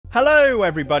Hello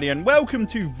everybody and welcome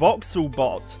to Voxel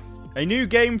Bot, a new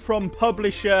game from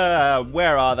publisher,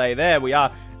 where are they? There we are,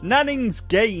 Nannings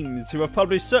Games, who have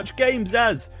published such games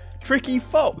as Tricky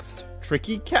Fox,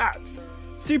 Tricky Cats,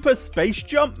 Super Space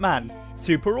Jumpman,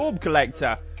 Super Orb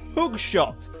Collector,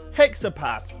 Hookshot,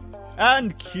 Hexapath,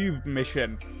 and Cube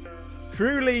Mission.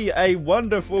 Truly a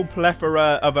wonderful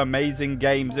plethora of amazing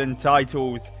games and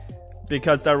titles,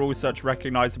 because they're all such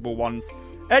recognisable ones.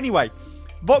 Anyway,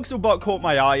 Voxelbot caught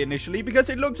my eye initially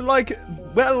because it looked like,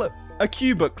 well, a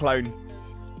Qbert clone.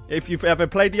 If you've ever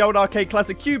played the old arcade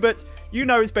classic Qbert, you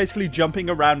know it's basically jumping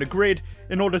around a grid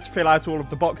in order to fill out all of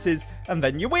the boxes, and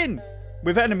then you win!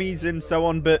 With enemies and so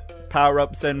on, but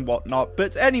power-ups and whatnot.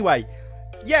 But anyway,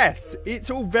 yes,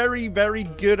 it's all very, very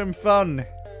good and fun.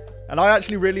 And I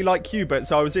actually really like Qbert,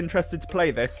 so I was interested to play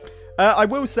this. I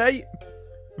will say,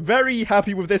 very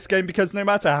happy with this game because no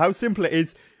matter how simple it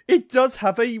is, it does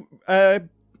have a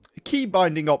key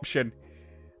binding option.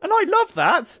 And I love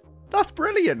that. That's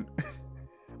brilliant.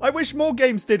 I wish more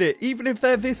games did it. Even if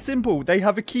they're this simple, they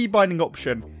have a key binding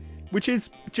option, which is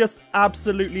just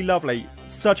absolutely lovely.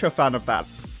 Such a fan of that.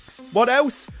 What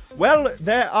else? Well,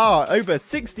 there are over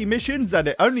 60 missions and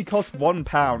it only costs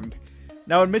 £1.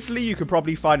 Now, admittedly, you could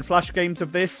probably find flash games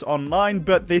of this online,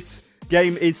 but this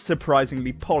game is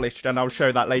surprisingly polished, and I'll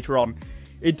show that later on.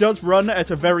 It does run at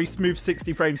a very smooth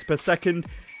 60 frames per second,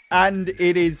 and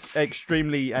it is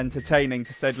extremely entertaining,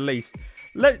 to say the least.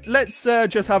 Let's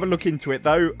just have a look into it,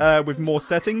 though, with more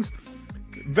settings.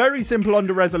 Very simple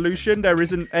under resolution. There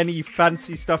isn't any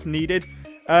fancy stuff needed.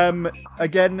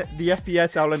 Again, the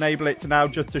FPS, I'll enable it to now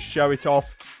just to show it off.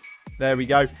 There we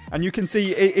go. And you can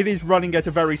see it is running at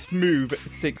a very smooth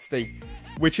 60,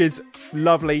 which is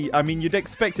lovely. I mean, you'd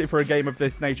expect it for a game of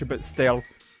this nature, but still.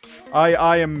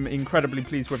 I am incredibly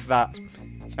pleased with that.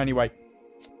 Anyway,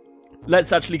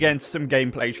 let's actually get into some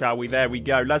gameplay, shall we? There we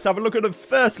go. Let's have a look at the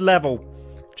first level,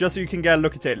 just so you can get a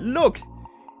look at it. Look!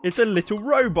 It's a little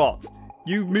robot.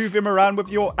 You move him around with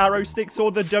your arrow sticks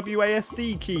or the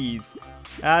WASD keys.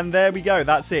 And there we go,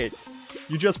 that's it.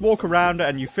 You just walk around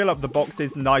and you fill up the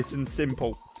boxes, nice and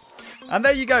simple. And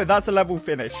there you go, that's a level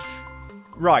finished.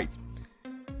 Right.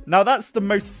 Now that's the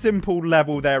most simple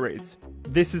level there is.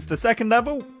 This is the second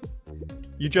level.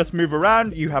 You just move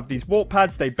around, you have these warp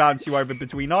pads, they bounce you over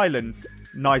between islands.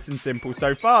 Nice and simple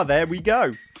so far, there we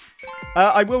go.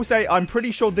 I will say, I'm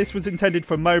pretty sure this was intended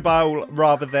for mobile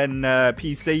rather than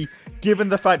PC, given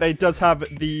the fact that it does have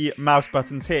the mouse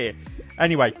buttons here.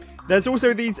 Anyway, there's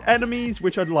also these enemies,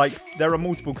 which are like, there are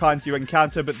multiple kinds you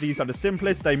encounter, but these are the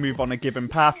simplest, they move on a given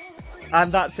path.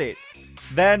 And that's it.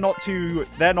 They're not too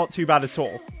bad at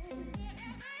all.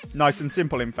 Nice and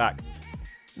simple, in fact.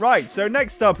 Right, so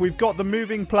next up, we've got the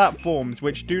moving platforms,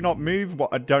 which do not move.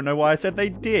 What, I don't know why I said they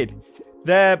did.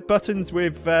 They're buttons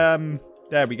with,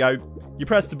 there we go. You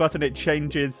press the button, it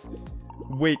changes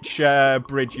which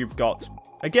bridge you've got.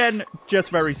 Again, just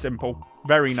very simple.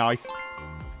 Very nice.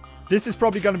 This is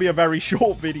probably going to be a very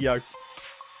short video.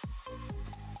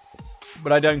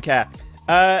 But I don't care.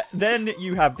 Then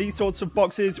you have these sorts of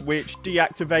boxes, which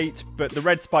deactivate, but the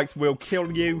red spikes will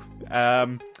kill you.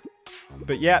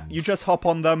 But yeah, you just hop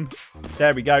on them.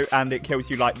 There we go, and it kills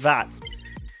you like that.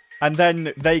 And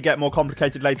then they get more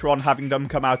complicated later on, having them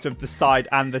come out of the side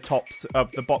and the tops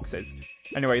of the boxes.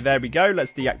 Anyway, there we go.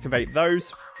 Let's deactivate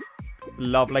those.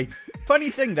 Lovely.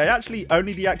 Funny thing, they actually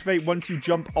only deactivate once you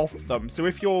jump off them. So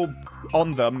if you're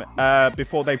on them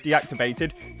before they've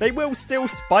deactivated, they will still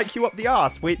spike you up the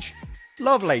arse, which,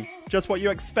 lovely. Just what you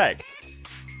expect.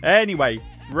 Anyway,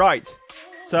 right.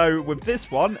 So with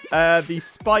this one, the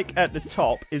spike at the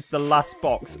top is the last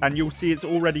box, and you'll see it's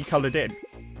already coloured in.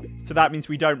 So that means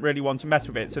we don't really want to mess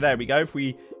with it. So there we go. If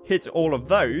we hit all of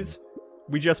those,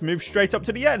 we just move straight up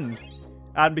to the end.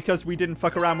 And because we didn't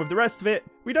fuck around with the rest of it,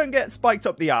 we don't get spiked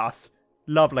up the arse.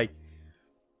 Lovely.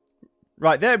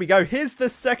 Right, there we go. Here's the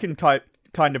second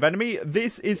kind of enemy.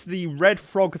 This is the red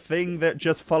frog thing that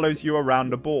just follows you around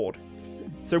the board.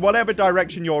 So whatever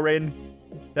direction you're in,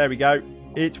 there we go.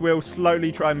 It will slowly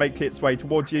try and make its way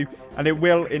towards you, and it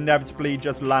will inevitably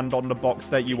just land on the box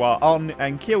that you are on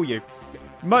and kill you.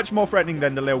 Much more threatening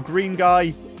than the little green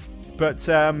guy, but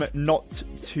not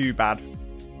too bad.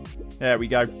 There we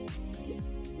go.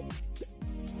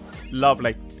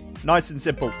 Lovely. Nice and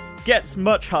simple. Gets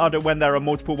much harder when there are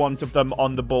multiple ones of them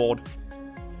on the board.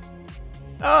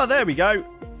 Ah, there we go.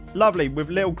 Lovely, with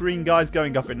little green guys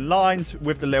going up in lines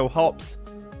with the little hops.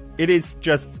 It is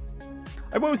just...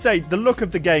 I will say, the look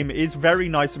of the game is very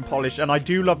nice and polished, and I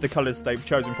do love the colours they've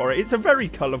chosen for it. It's a very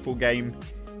colourful game.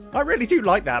 I really do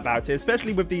like that about it,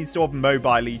 especially with these sort of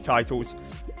mobile-y titles.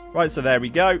 Right, so there we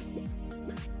go.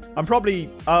 I'm probably...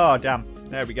 Oh, damn.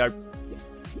 There we go.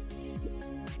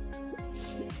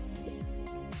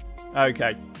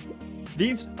 Okay.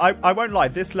 These, I won't lie,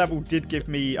 this level did give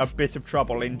me a bit of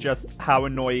trouble in just how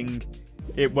annoying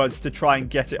it was to try and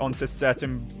get it onto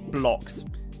certain blocks.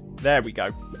 There we go.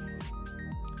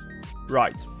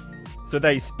 Right. So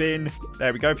they spin.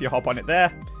 There we go, if you hop on it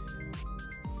there.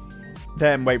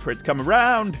 Then wait for it to come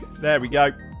around. There we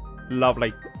go.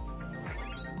 Lovely.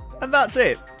 And that's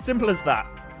it. Simple as that.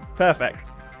 Perfect.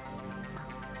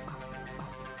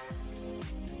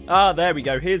 Ah, there we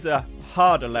go. Here's a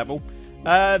harder level.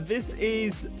 This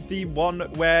is the one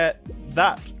where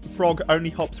that frog only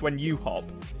hops when you hop.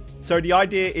 So the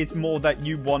idea is more that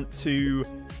you want to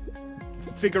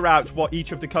figure out what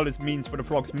each of the colours means for the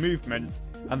frog's movement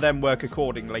and then work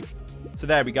accordingly. So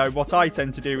there we go. What I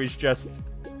tend to do is just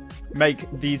make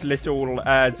these little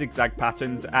zigzag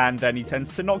patterns, and then he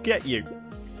tends to not get you.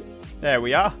 There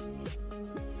we are.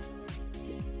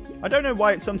 I don't know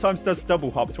why it sometimes does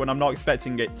double hops when I'm not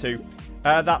expecting it to.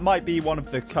 That might be one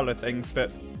of the colour things,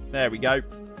 but there we go.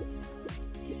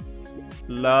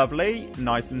 Lovely.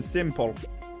 Nice and simple.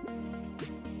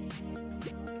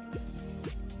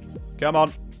 Come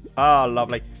on. Ah,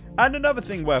 lovely. And another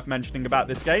thing worth mentioning about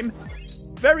this game.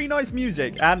 Very nice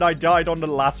music, and I died on the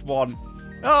last one.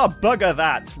 Oh, bugger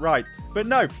that. Right. But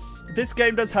no, this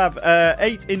game does have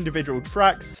 8 individual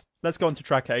tracks. Let's go on to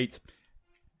track 8.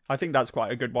 I think that's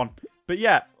quite a good one. But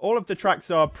yeah, all of the tracks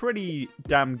are pretty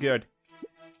damn good.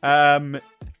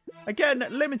 Again,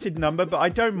 limited number, but I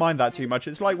don't mind that too much.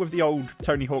 It's like with the old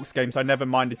Tony Hawk's games, I never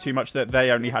minded too much that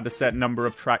they only had a set number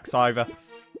of tracks either.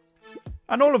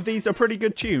 And all of these are pretty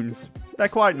good tunes. They're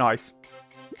quite nice.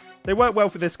 They work well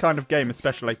for this kind of game,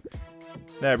 especially.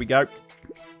 There we go.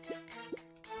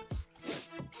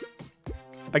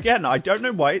 Again, I don't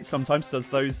know why it sometimes does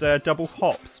those double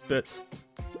hops, but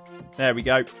there we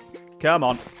go. Come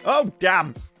on. Oh,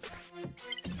 damn.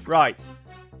 Right.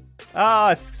 Ah,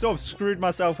 I sort of screwed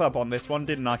myself up on this one,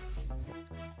 didn't I?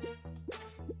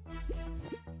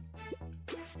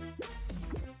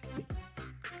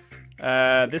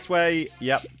 This way.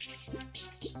 Yep.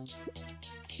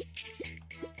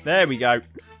 There we go.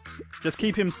 Just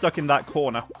keep him stuck in that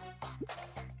corner.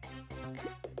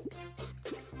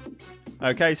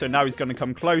 Okay, so now he's going to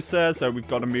come closer, so we've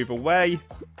got to move away.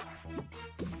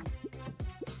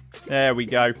 There we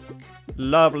go.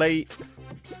 Lovely.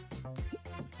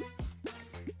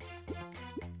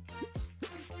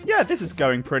 Yeah, this is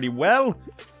going pretty well.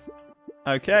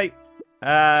 Okay.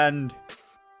 And...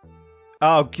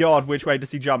 oh, God, which way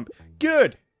does he jump?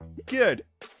 Good. Good.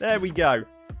 There we go.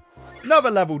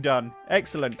 Another level done.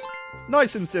 Excellent.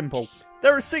 Nice and simple.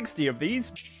 There are 60 of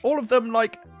these. All of them,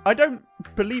 like... I don't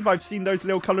believe I've seen those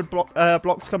little coloured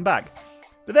blocks come back.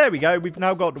 But there we go. We've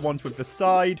now got the ones with the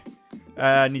side.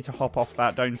 I need to hop off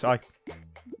that, don't I?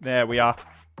 There we are.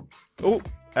 Oh,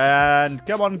 and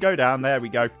come on, go down. There we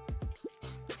go.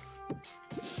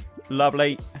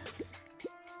 Lovely.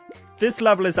 This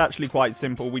level is actually quite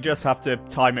simple. We just have to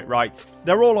time it right.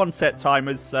 They're all on set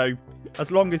timers, so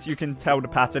as long as you can tell the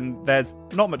pattern, there's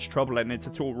not much trouble in it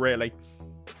at all, really.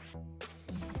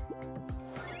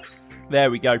 There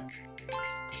we go.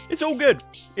 It's all good.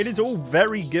 It is all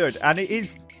very good. And it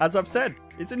is, as I've said,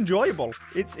 it's enjoyable.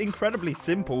 It's incredibly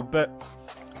simple, but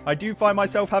I do find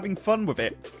myself having fun with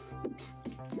it.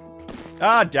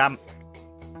 Ah, damn.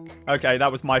 Okay, that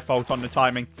was my fault on the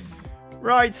timing.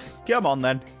 Right, come on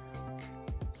then.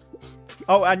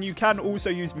 Oh, and you can also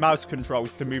use mouse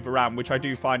controls to move around, which I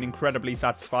do find incredibly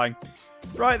satisfying.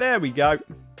 Right, there we go.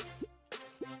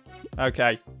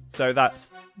 Okay, so that's...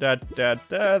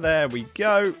 there we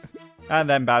go. And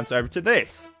then bounce over to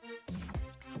this.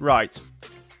 Right.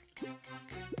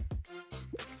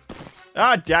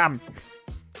 Ah, damn.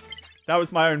 That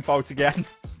was my own fault again.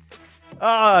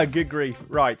 Ah, good grief.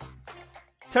 Right.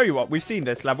 Tell you what, we've seen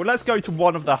this level. Let's go to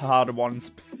one of the harder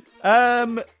ones.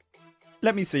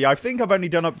 Let me see. I think I've only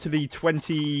done up to the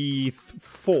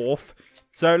 24th.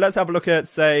 So let's have a look at,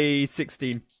 say,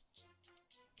 16.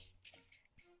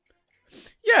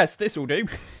 Yes, this will do.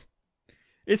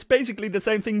 It's basically the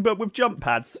same thing, but with jump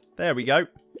pads. There we go.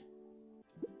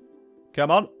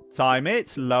 Come on. Time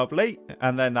it. Lovely.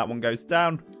 And then that one goes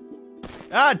down.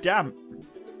 Ah, damn.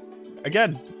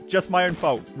 Again, just my own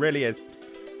fault. Really is.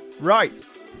 Right.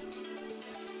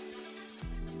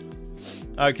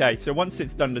 Okay, so once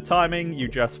it's done the timing, you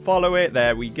just follow it.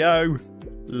 There we go.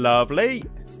 Lovely.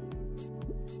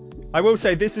 I will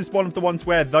say this is one of the ones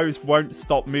where those won't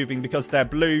stop moving because they're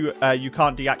blue. You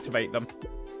can't deactivate them.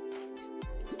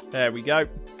 There we go.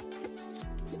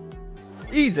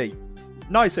 Easy.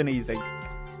 Nice and easy.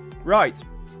 Right.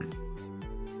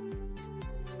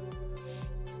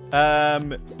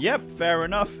 Yep, fair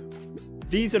enough.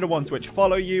 These are the ones which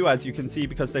follow you, as you can see,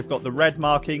 because they've got the red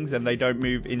markings and they don't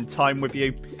move in time with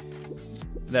you.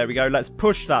 There we go. Let's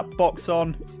push that box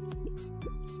on.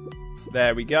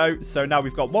 There we go. So now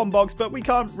we've got one box, but we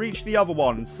can't reach the other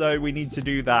one, so we need to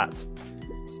do that.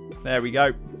 There we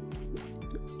go.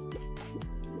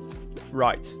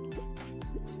 Right.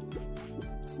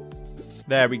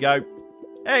 There we go.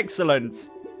 Excellent.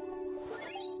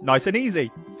 Nice and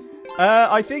easy.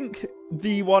 I think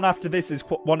the one after this is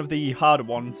one of the harder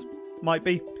ones. Might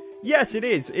be. Yes, it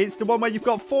is. It's the one where you've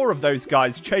got 4 of those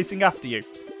guys chasing after you.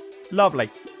 Lovely.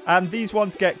 And these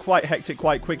ones get quite hectic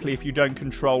quite quickly if you don't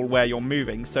control where you're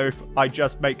moving. So if I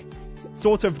just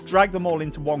sort of drag them all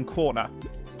into one corner,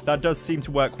 that does seem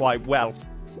to work quite well.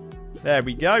 There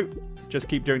we go. Just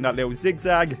keep doing that little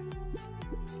zigzag.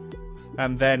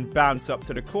 And then bounce up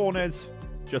to the corners.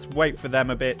 Just wait for them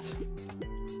a bit.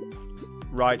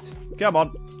 Right. Come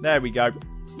on. There we go.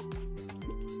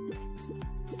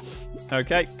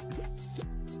 Okay.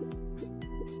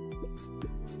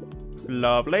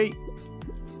 Lovely.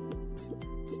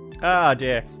 Ah,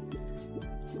 dear.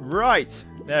 Right.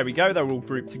 There we go. They're all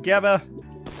grouped together.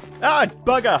 Ah,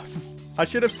 bugger. I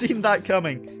should have seen that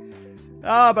coming.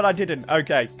 Ah, but I didn't.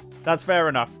 Okay. That's fair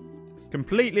enough.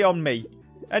 Completely on me.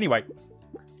 Anyway.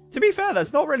 To be fair,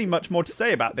 there's not really much more to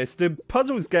say about this. The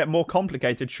puzzles get more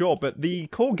complicated, sure, but the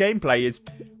core gameplay is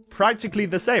practically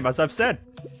the same, as I've said.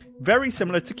 Very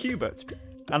similar to Qbert.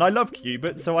 And I love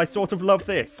Qbert, so I sort of love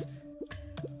this.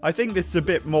 I think this is a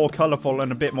bit more colourful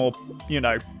and a bit more, you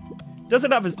know,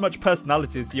 doesn't have as much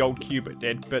personality as the old Qbert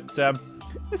did, but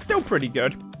it's still pretty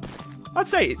good. I'd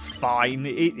say it's fine.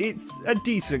 It's a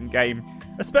decent game,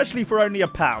 especially for only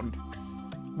 £1.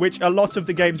 Which a lot of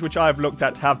the games which I have looked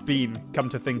at have been, come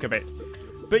to think of it.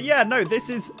 But yeah, no, this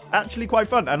is actually quite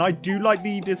fun. And I do like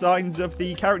the designs of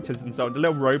the characters and so on. The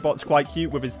little robot's quite cute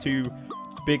with his 2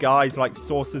 big eyes like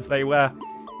saucers they wear.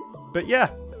 But yeah,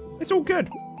 it's all good.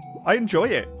 I enjoy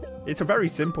it. It's a very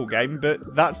simple game,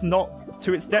 but that's not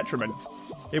to its detriment.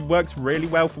 It works really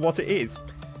well for what it is.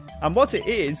 And what it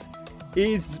is,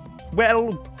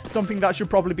 well, something that should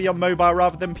probably be on mobile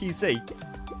rather than PC.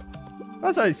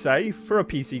 As I say, for a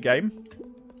PC game,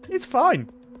 it's fine.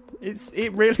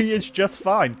 It really is just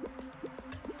fine.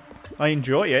 I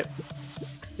enjoy it.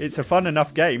 It's a fun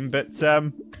enough game, but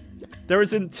there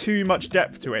isn't too much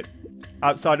depth to it.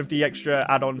 Outside of the extra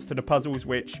add-ons to the puzzles,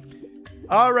 which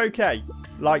are okay.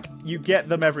 Like, you get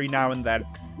them every now and then.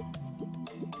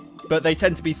 But they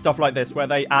tend to be stuff like this, where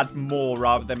they add more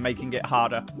rather than making it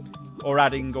harder. Or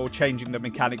adding or changing the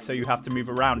mechanics so you have to move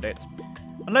around it.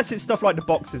 Unless it's stuff like the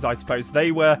boxes, I suppose.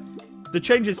 The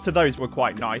changes to those were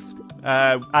quite nice.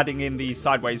 Adding in the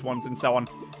sideways ones and so on.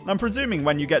 And I'm presuming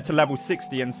when you get to level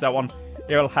 60 and so on,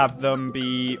 it'll have them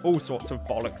be all sorts of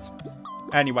bollocks.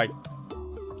 Anyway.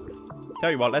 Tell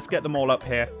you what, let's get them all up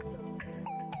here.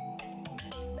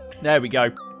 There we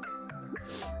go.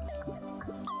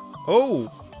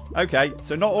 Oh, okay.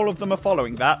 So not all of them are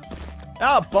following that.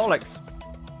 Ah, bollocks.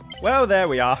 Well, there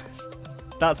we are.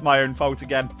 That's my own fault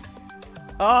again.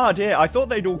 Ah, dear. I thought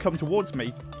they'd all come towards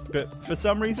me. But for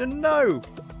some reason, no.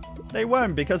 They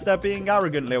won't because they're being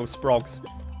arrogant little sprogs.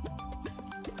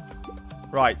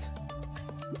 Right.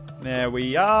 There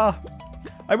we are.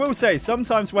 I will say,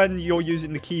 sometimes when you're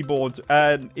using the keyboard,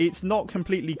 it's not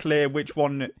completely clear which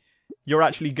one you're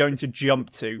actually going to jump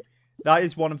to. That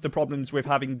is one of the problems with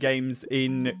having games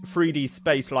in 3D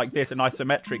space like this, an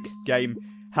isometric game,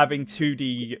 having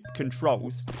 2D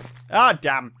controls. Ah,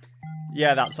 damn.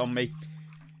 Yeah, that's on me.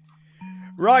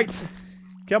 Right.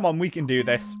 Come on, we can do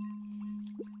this.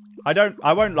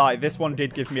 I won't lie, this one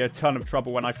did give me a ton of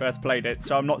trouble when I first played it,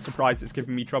 so I'm not surprised it's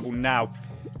giving me trouble now.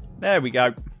 There we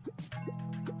go.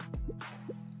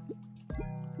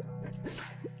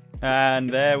 And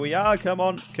there we are. Come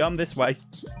on, come this way.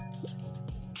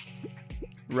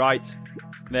 Right.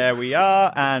 There we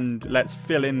are, and let's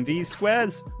fill in these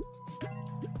squares.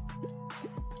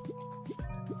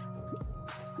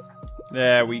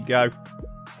 There we go.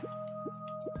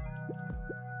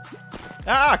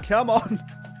 Ah, come on.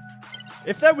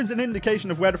 If there was an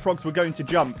indication of where the frogs were going to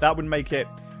jump, that would make it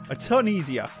a ton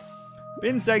easier. But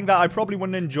in saying that, I probably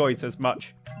wouldn't enjoy it as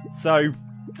much. So,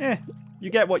 you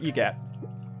get what you get.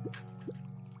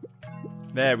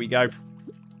 There we go.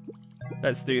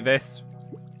 Let's do this.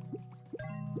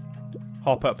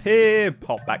 Hop up here,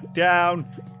 pop back down.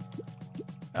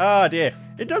 Ah, dear.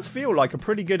 It does feel like a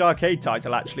pretty good arcade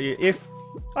title, actually.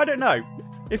 I don't know.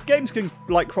 If games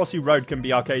like Crossy Road can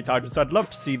be arcade titles, I'd love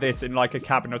to see this in like a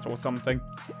cabinet or something.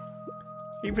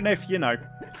 Even if, you know,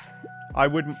 I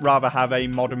would rather have a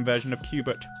modern version of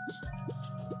Qbert.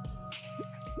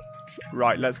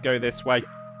 Right, let's go this way.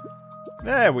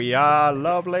 There we are.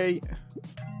 Lovely.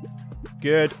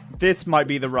 Good. This might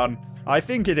be the run. I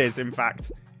think it is, in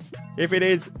fact. If it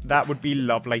is, that would be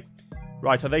lovely.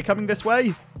 Right, are they coming this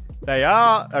way? They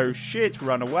are. Oh, shit.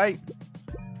 Run away.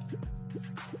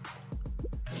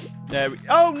 There we...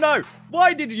 Oh, no.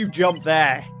 Why did you jump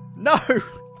there? No.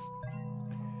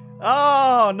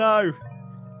 Oh, no.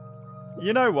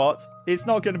 You know what? It's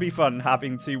not going to be fun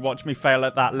having to watch me fail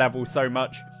at that level so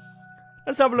much.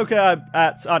 Let's have a look at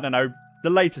I don't know, the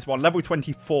latest one, level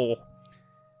 24.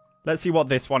 Let's see what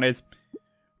this one is.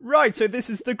 Right, so this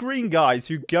is the green guys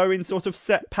who go in sort of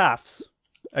set paths.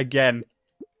 Again.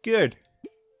 Good.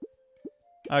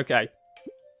 Okay.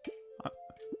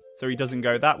 So he doesn't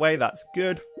go that way, that's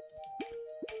good.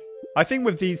 I think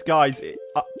with these guys,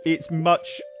 it's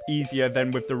much easier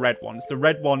than with the red ones. The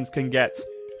red ones can get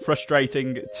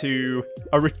frustrating to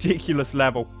a ridiculous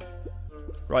level.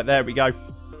 Right, there we go.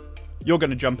 You're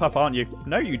going to jump up, aren't you?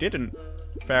 No, you didn't.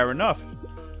 Fair enough.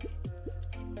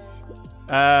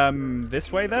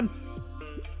 This way then?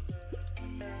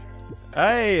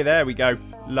 Hey, there we go.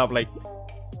 Lovely.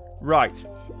 Right.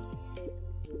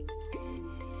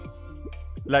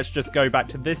 Let's just go back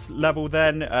to this level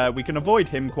then. We can avoid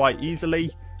him quite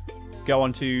easily. Go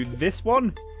on to this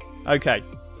one. Okay.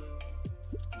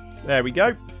 There we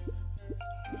go.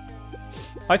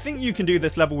 I think you can do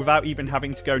this level without even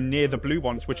having to go near the blue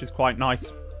ones, which is quite nice.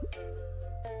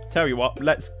 Tell you what,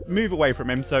 let's move away from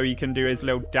him so he can do his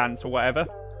little dance or whatever.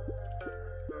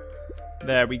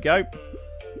 There we go.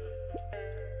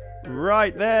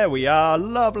 Right, there we are.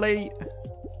 Lovely.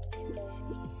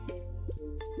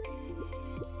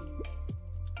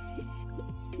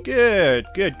 Good,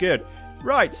 good, good.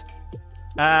 Right.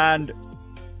 And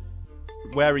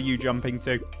where are you jumping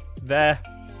to? There.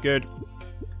 Good.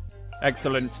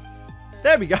 Excellent.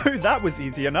 There we go. That was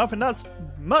easy enough, and that's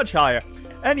much higher.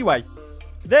 Anyway,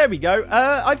 there we go.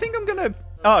 I think I'm gonna...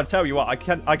 Oh, I'll tell you what.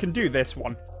 I can do this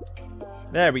one.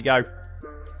 There we go.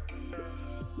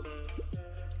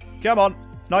 Come on.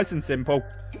 Nice and simple.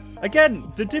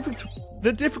 Again,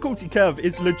 the difficulty curve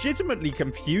is legitimately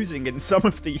confusing in some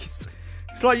of these.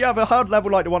 It's like you have a hard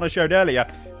level like the one I showed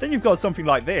earlier. Then you've got something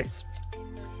like this.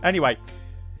 Anyway,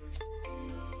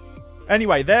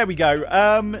 there we go.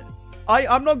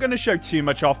 I'm not going to show too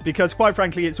much off because, quite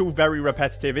frankly, it's all very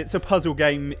repetitive. It's a puzzle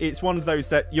game. It's one of those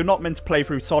that you're not meant to play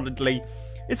through solidly.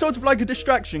 It's sort of like a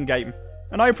distraction game,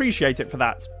 and I appreciate it for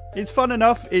that. It's fun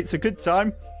enough. It's a good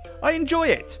time. I enjoy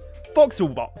it.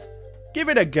 Voxelbot. Give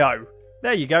it a go.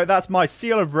 There you go. That's my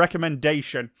seal of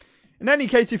recommendation. In any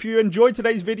case, if you enjoyed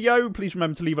today's video, please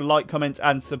remember to leave a like, comment,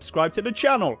 and subscribe to the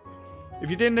channel. If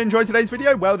you didn't enjoy today's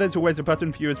video, well, there's always a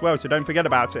button for you as well, so don't forget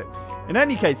about it. In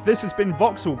any case, this has been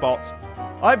Voxelbot.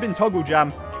 I've been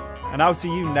Togglejam, and I'll see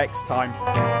you next time.